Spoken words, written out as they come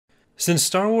Since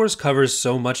Star Wars covers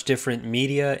so much different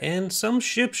media, and some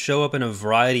ships show up in a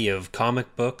variety of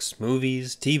comic books,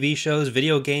 movies, TV shows,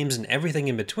 video games, and everything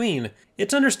in between,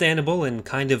 it's understandable and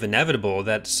kind of inevitable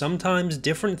that sometimes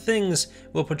different things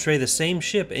will portray the same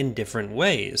ship in different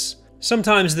ways.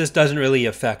 Sometimes this doesn't really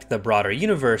affect the broader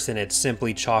universe and it's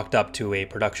simply chalked up to a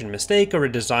production mistake or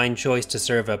a design choice to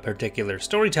serve a particular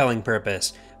storytelling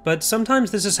purpose, but sometimes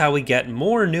this is how we get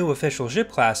more new official ship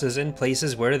classes in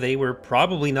places where they were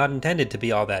probably not intended to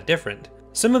be all that different.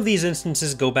 Some of these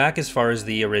instances go back as far as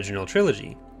the original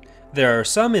trilogy. There are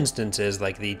some instances,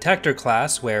 like the Tector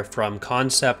class, where from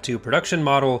concept to production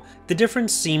model, the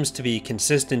difference seems to be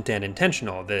consistent and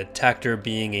intentional, the Tector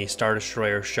being a Star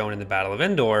Destroyer shown in the Battle of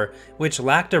Endor, which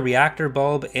lacked a reactor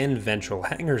bulb and ventral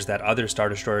hangars that other Star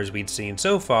Destroyers we'd seen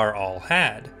so far all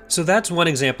had. So that's one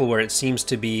example where it seems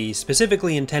to be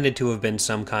specifically intended to have been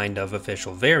some kind of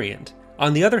official variant.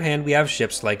 On the other hand, we have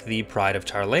ships like the Pride of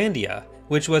Tarlandia,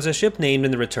 which was a ship named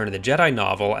in the Return of the Jedi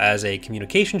novel as a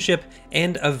communication ship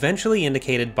and eventually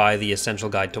indicated by the Essential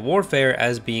Guide to Warfare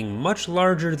as being much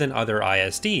larger than other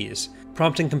ISDs,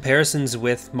 prompting comparisons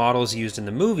with models used in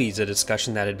the movies, a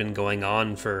discussion that had been going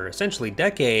on for essentially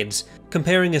decades,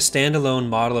 comparing a standalone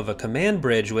model of a command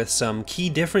bridge with some key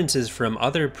differences from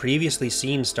other previously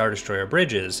seen Star Destroyer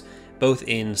bridges, both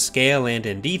in scale and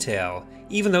in detail.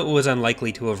 Even though it was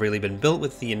unlikely to have really been built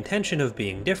with the intention of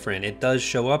being different, it does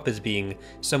show up as being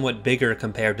somewhat bigger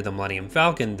compared to the Millennium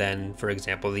Falcon than, for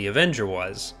example, the Avenger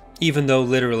was, even though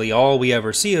literally all we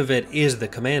ever see of it is the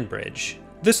command bridge.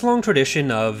 This long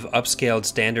tradition of upscaled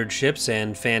standard ships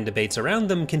and fan debates around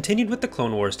them continued with the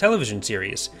Clone Wars television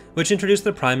series, which introduced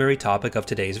the primary topic of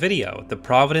today's video, the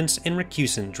Providence and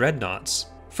Recusant Dreadnoughts.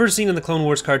 First seen in the Clone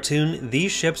Wars cartoon, these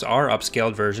ships are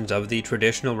upscaled versions of the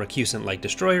traditional Recusant-like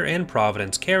destroyer and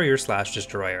Providence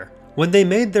carrier/destroyer. When they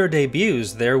made their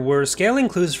debuts, there were scaling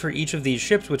clues for each of these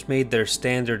ships which made their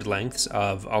standard lengths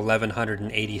of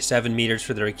 1187 meters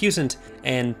for the Recusant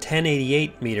and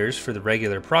 1088 meters for the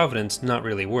regular Providence not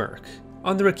really work.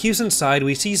 On the Recusant side,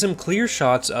 we see some clear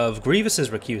shots of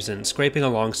Grievous's Recusant scraping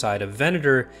alongside of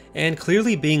Venator and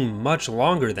clearly being much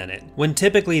longer than it, when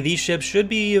typically these ships should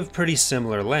be of pretty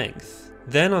similar length.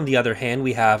 Then on the other hand,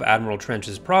 we have Admiral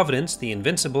Trench's Providence, the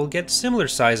Invincible, get similar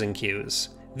sizing cues.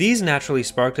 These naturally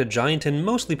sparked a giant and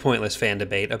mostly pointless fan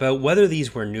debate about whether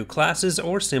these were new classes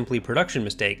or simply production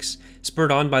mistakes,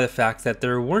 spurred on by the fact that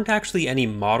there weren't actually any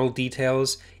model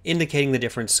details indicating the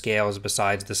different scales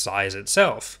besides the size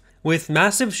itself. With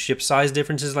massive ship size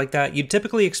differences like that, you'd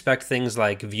typically expect things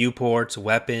like viewports,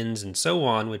 weapons, and so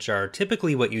on, which are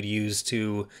typically what you'd use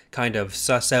to kind of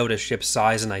suss out a ship's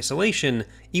size in isolation.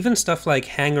 Even stuff like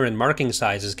hangar and marking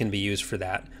sizes can be used for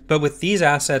that. But with these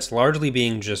assets largely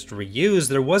being just reused,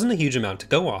 there wasn't a huge amount to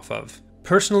go off of.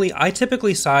 Personally, I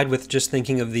typically side with just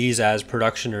thinking of these as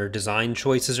production or design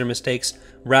choices or mistakes,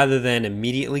 rather than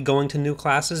immediately going to new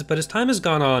classes, but as time has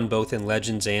gone on both in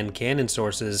Legends and canon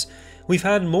sources, we've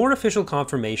had more official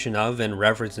confirmation of and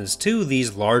references to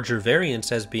these larger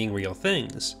variants as being real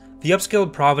things. The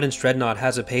upscaled Providence Dreadnought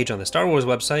has a page on the Star Wars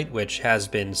website, which has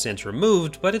been since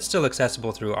removed, but it's still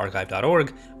accessible through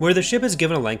archive.org, where the ship is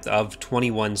given a length of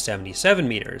 2177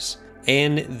 meters.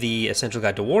 And the Essential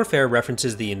Guide to Warfare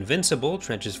references the Invincible,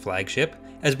 Trench's flagship,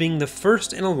 as being the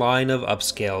first in a line of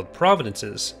upscaled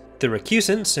Providences. The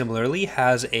Recusant, similarly,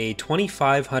 has a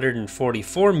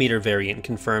 2544 meter variant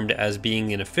confirmed as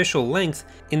being an official length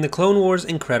in the Clone Wars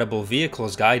Incredible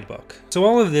Vehicles guidebook. So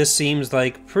all of this seems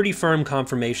like pretty firm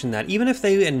confirmation that even if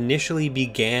they initially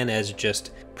began as just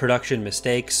production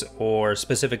mistakes or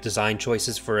specific design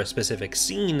choices for a specific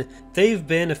scene, they've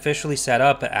been officially set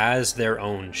up as their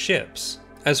own ships.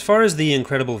 As far as the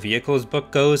Incredible Vehicles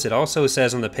book goes, it also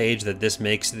says on the page that this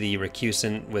makes the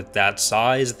Recusant with that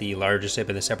size the largest ship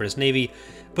in the Separatist Navy,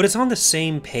 but it's on the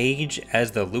same page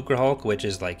as the Lucrehulk, which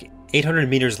is like 800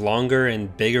 meters longer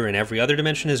and bigger in every other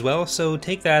dimension as well, so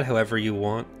take that however you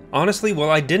want. Honestly, while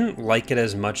I didn't like it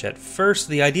as much at first,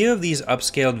 the idea of these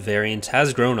upscaled variants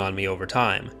has grown on me over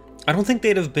time. I don't think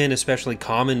they'd have been especially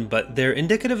common, but they're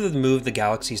indicative of the move the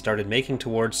galaxy started making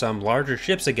towards some larger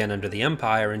ships again under the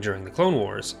Empire and during the Clone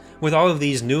Wars, with all of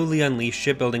these newly unleashed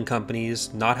shipbuilding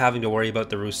companies not having to worry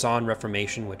about the Ruusan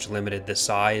Reformation, which limited the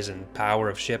size and power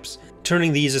of ships,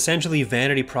 turning these essentially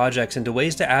vanity projects into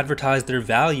ways to advertise their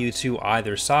value to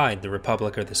either side, the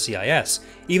Republic or the CIS,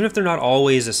 even if they're not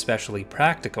always especially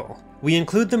practical. We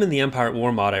include them in the Empire at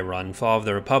War mod I run, Fall of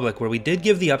the Republic, where we did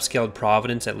give the upscaled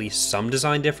Providence at least some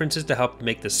design differences to help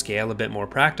make the scale a bit more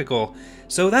practical,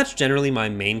 so that's generally my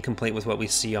main complaint with what we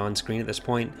see on screen at this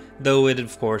point, though it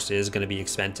of course is going to be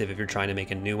expensive if you're trying to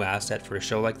make a new asset for a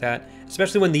show like that,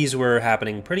 especially when these were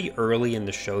happening pretty early in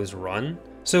the show's run.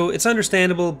 So it's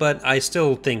understandable, but I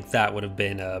still think that would have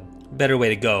been a better way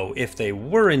to go if they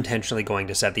were intentionally going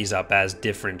to set these up as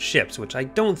different ships, which I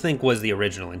don't think was the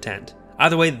original intent.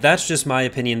 Either way, that's just my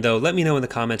opinion though. Let me know in the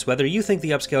comments whether you think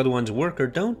the upscaled ones work or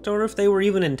don't, or if they were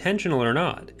even intentional or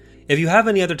not. If you have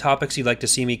any other topics you'd like to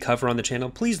see me cover on the channel,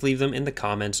 please leave them in the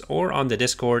comments or on the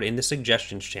Discord in the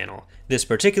suggestions channel. This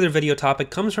particular video topic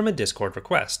comes from a Discord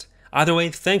request. Either way,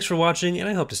 thanks for watching, and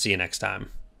I hope to see you next time.